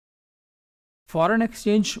foreign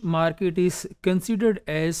exchange market is considered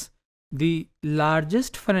as the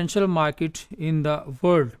largest financial market in the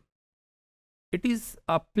world. It is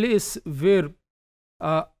a place where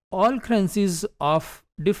all currencies of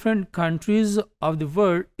different countries of the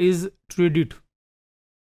world is traded.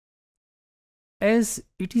 As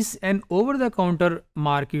it is an over-the-counter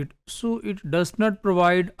market, so it does not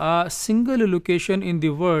provide a single location in the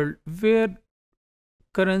world where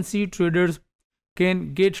currency traders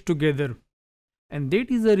can get together. And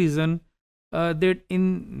that is the reason that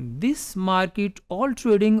in this market, all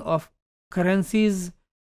trading of currencies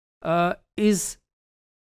is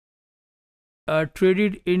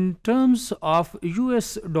traded in terms of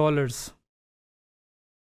US dollars.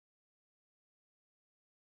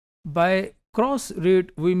 By cross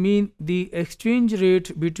rate, we mean the exchange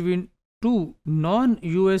rate between two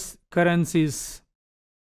non-US currencies.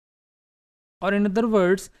 Or in other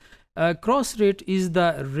words, cross rate is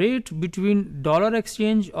the rate between dollar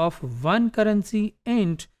exchange of one currency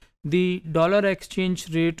and the dollar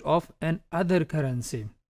exchange rate of another currency.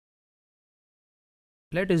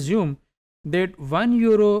 Let's assume that 1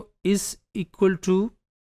 euro is equal to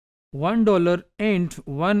 $1 and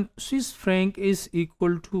 1 Swiss franc is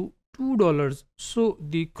equal to $2. So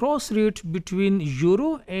the cross rate between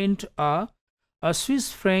euro and a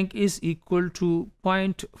Swiss franc is equal to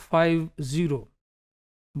 0.50.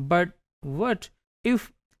 But what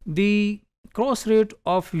if the cross rate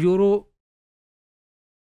of euro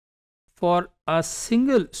for a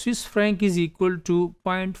single Swiss franc is equal to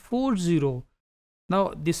 0.40?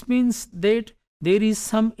 Now this means that there is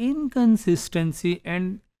some inconsistency,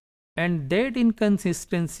 and that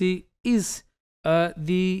inconsistency is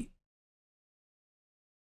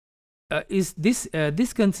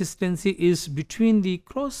this consistency is between the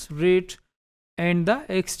cross rate and the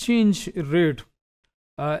exchange rate.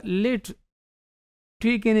 Let's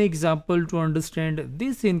take an example to understand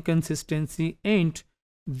this inconsistency and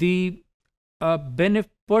the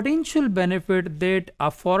potential benefit that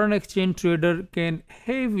a foreign exchange trader can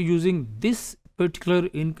have using this particular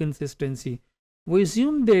inconsistency. We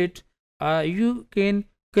assume that you can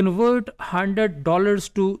convert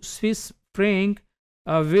 $100 to Swiss franc,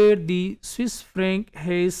 where the Swiss franc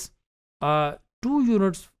has 2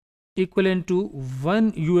 units equivalent to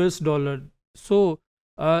 1 US dollar. So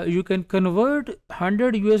you can convert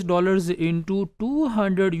 $100 US into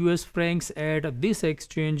 200 US francs at this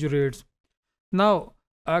exchange rates. Now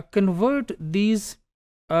convert euros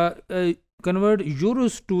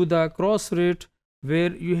to the cross rate,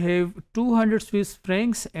 where you have 200 Swiss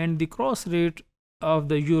francs and the cross rate of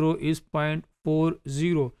the euro is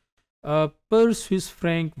 0.40 per Swiss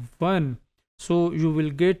franc 1. So you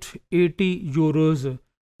will get 80 euros.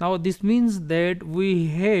 Now this means that we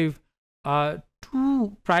have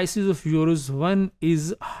two prices of euros. One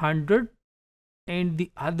is 100 and the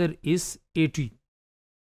other is 80.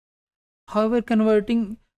 However,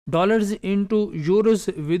 converting dollars into euros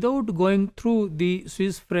without going through the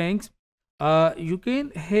Swiss francs, you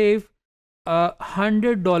can have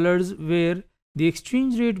 $100 where the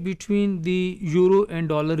exchange rate between the euro and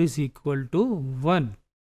dollar is equal to 1.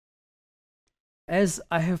 As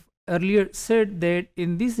I have earlier said that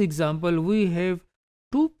in this example we have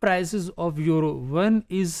two prices of euro. One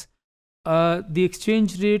is the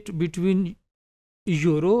exchange rate between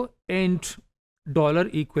euro and dollar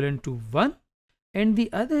equivalent to 1, and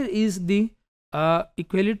the other is the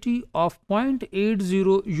equality of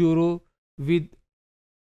 0.80 euro with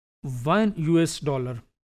 1 US dollar.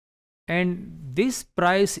 And this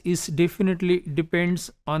price is definitely depends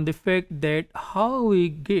on the fact that how we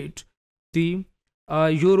get the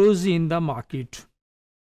euros in the market.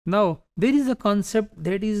 Now there is a concept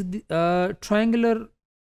that is the triangular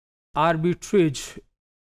arbitrage.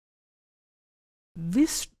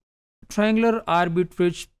 This triangular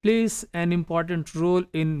arbitrage plays an important role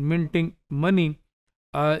in minting money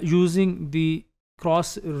using the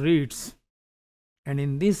cross rates. And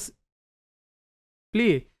in this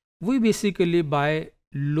play, we basically buy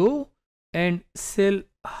low and sell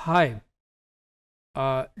high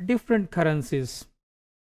different currencies.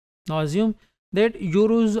 Now assume that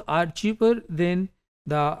euros are cheaper than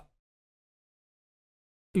the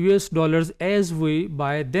US dollars as we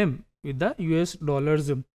buy them with the US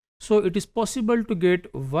dollars. So it is possible to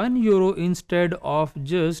get 1 euro instead of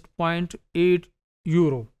just 0.8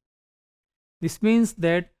 euro. This means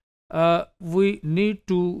that we need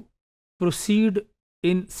to proceed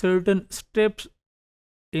in certain steps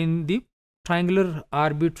in the triangular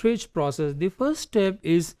arbitrage process. The first step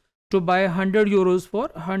is to buy 100 euros for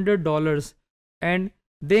 $100, and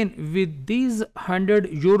then with these 100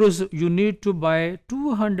 euros you need to buy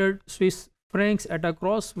 200 Swiss francs at a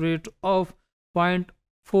cross rate of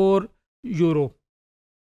 0.4 euro,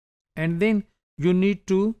 and then you need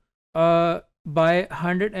to buy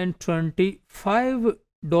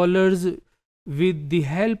 $125 with the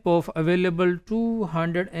help of available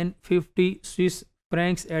 250 Swiss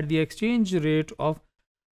francs at the exchange rate of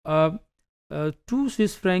uh, 2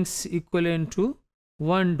 Swiss francs equivalent to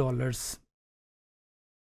 $1.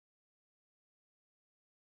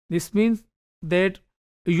 This means that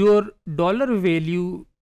your dollar value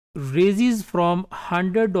raises from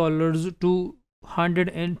 $100 to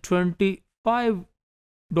 $125.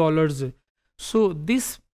 So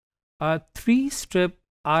this three-step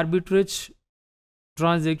arbitrage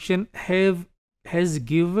transaction has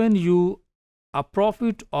given you a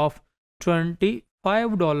profit of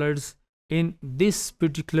 $25 in this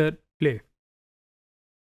particular play.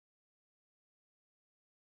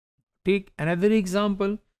 Take another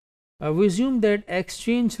example. We assume that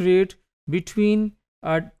exchange rate between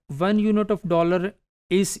 1 unit of dollar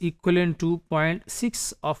is equivalent to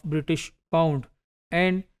 0.6 of British pound,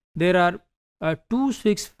 and there are 2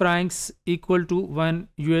 Swiss francs equal to 1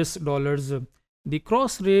 US dollars. The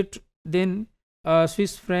cross rate then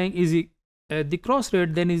Swiss franc is the cross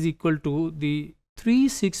rate then is equal to the 3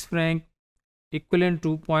 Swiss franc equivalent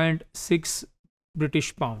to 0.6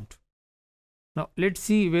 British pound. Now let's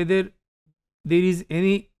see whether there is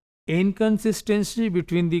any inconsistency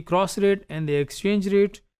between the cross rate and the exchange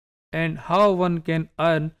rate, and how one can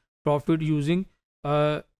earn profit using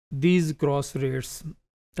these cross rates,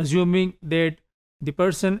 assuming that the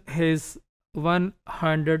person has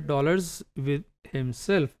 $100 with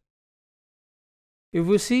himself. If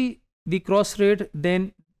we see the cross rate,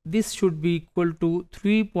 then this should be equal to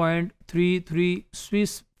 3.33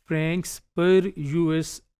 Swiss francs per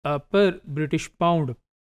British pound.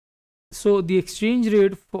 So the exchange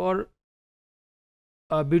rate for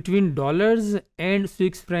between dollars and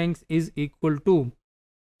Swiss francs is equal to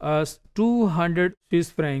 200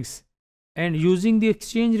 Swiss francs, and using the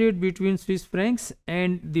exchange rate between Swiss francs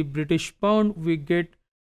and the British pound, we get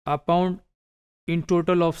a pound in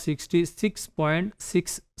total of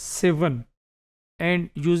 66.67, and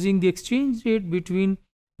using the exchange rate between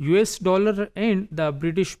US dollar and the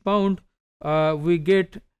British pound, we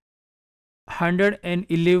get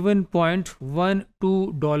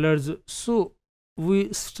 $111.12. So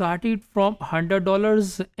we started from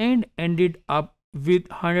 $100 and ended up with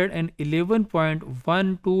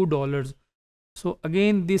 $111.12. So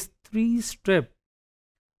again, this three-step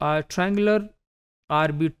triangular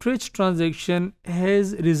arbitrage transaction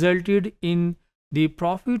has resulted in the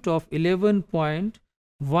profit of $11.12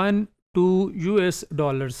 US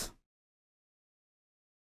dollars.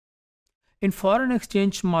 In foreign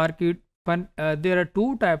exchange market, there are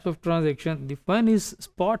two types of transaction. The one is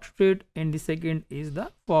spot trade and the second is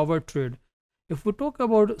the forward trade. If we talk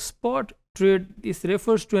about spot trade, this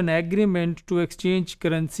refers to an agreement to exchange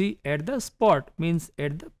currency at the spot, means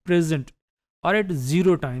at the present or at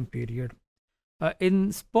zero time period.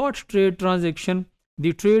 In spot trade transaction,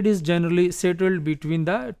 the trade is generally settled between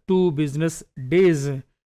the 2 business days,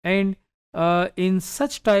 and in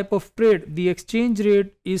such type of trade, the exchange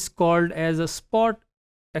rate is called as a spot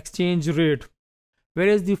exchange rate.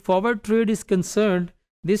 Whereas the forward trade is concerned,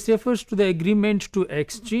 this refers to the agreement to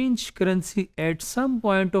exchange currency at some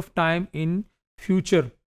point of time in future.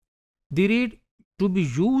 The rate to be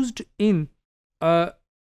used in a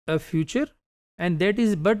future, and that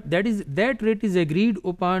rate is agreed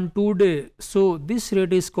upon today. So this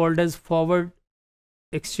rate is called as forward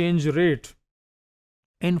exchange rate.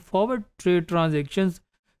 In forward trade transactions,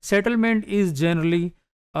 settlement is generally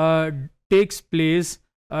takes place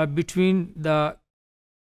between the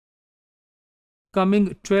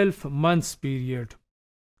coming 12 months period.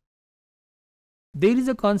 There is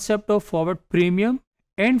a concept of forward premium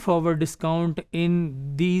and forward discount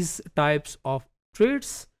in these types of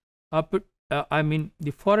trades. The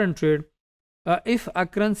foreign trade. If a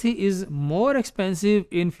currency is more expensive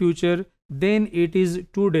in future than it is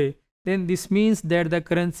today, then this means that the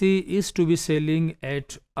currency is to be selling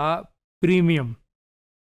at a premium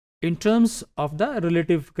in terms of the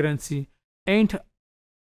relative currency, and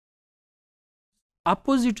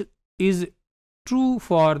opposite is true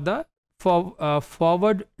for the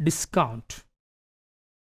forward discount.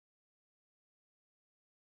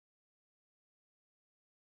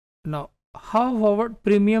 Now, how forward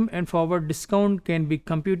premium and forward discount can be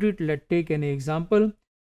computed? Let's take an example.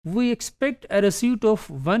 We expect a receipt of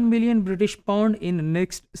 1 million British pound in the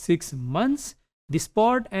next 6 months. The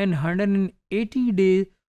spot and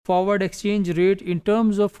 180-day forward exchange rate in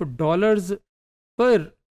terms of dollars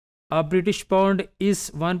per British pound is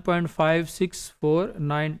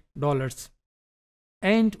 $1.5649.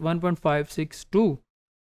 and 1.562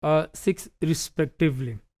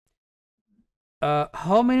 respectively.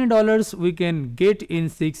 How many dollars we can get in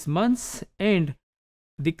 6 months? And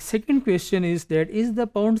the second question is that is the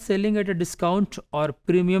pound selling at a discount or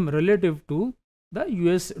premium relative to the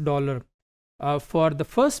US dollar? For the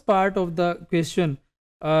first part of the question,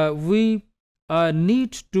 we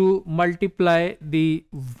need to multiply the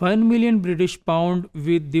 1 million British pound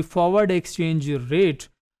with the forward exchange rate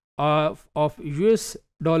of US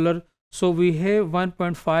dollar. So we have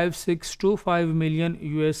 1.5625 million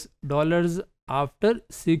US dollars after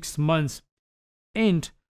 6 months. And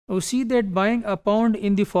we see that buying a pound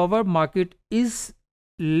in the forward market is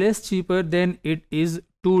less cheaper than it is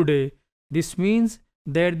today. This means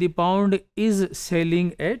that the pound is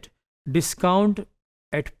selling at discount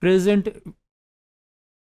at present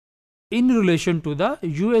in relation to the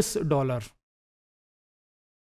US dollar.